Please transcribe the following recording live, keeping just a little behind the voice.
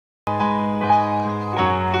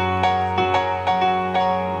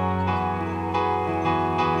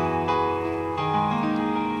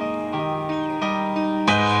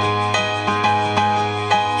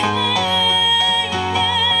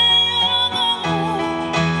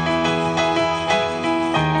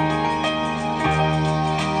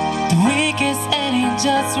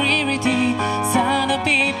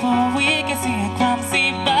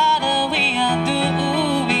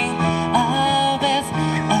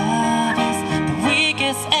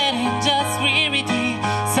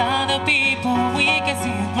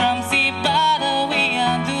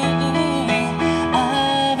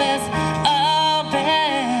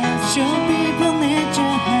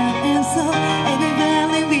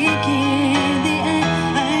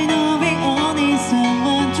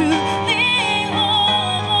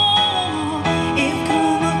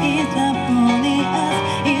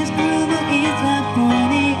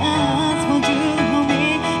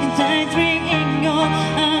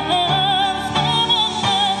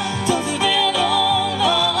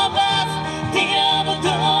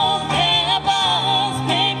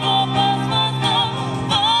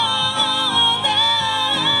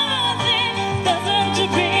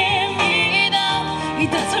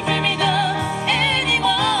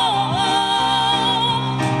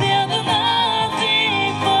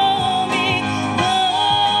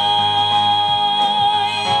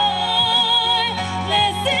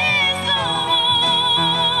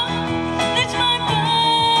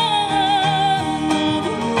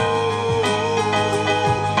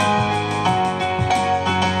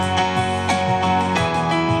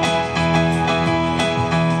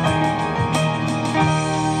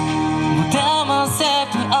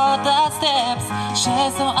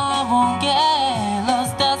chase so I won't get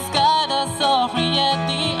lost. The sky that's so free at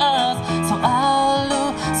the earth. So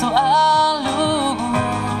I'll lose.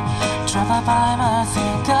 Travel by my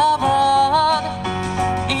feet covered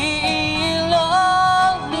in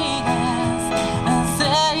loneliness and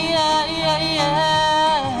say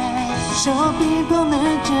Show people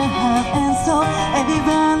nature, heart and soul.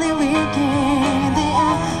 Everybody we can. The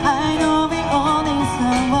end. I know we all need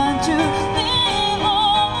someone to live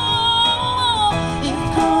on. It's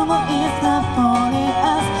common, it's not only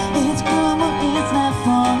us. It's common, it's not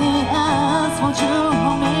only us. Won't you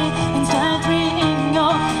hold me tightly in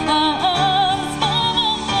your arms?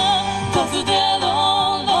 Cause they're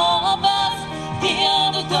all of us. The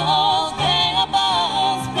underdogs, they are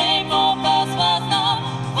us. Pray for us, but not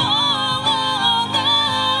for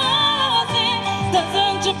nothing.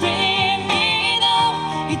 Doesn't you bring me down?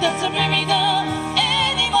 It doesn't bring me down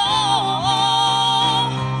anymore.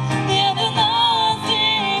 They're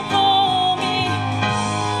nothing for me.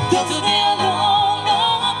 Cause they're all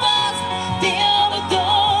of us. The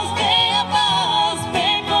underdogs, they are us.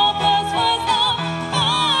 Pray for us, but not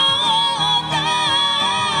for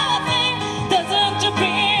nothing. Doesn't you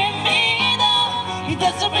bring me down? It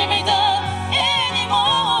doesn't bring me down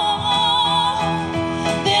anymore.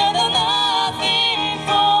 They're nothing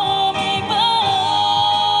for me, but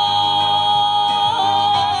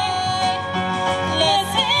let's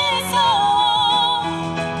sing song.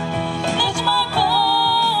 That's my fun.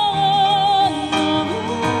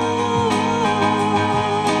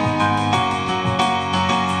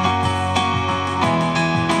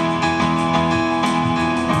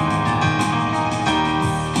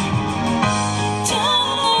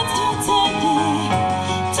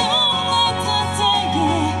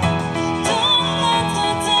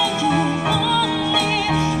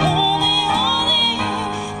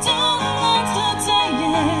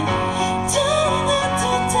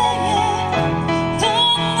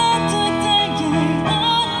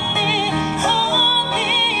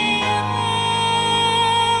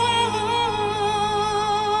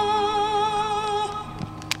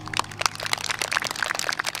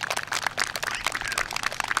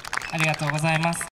 ありがとうございます。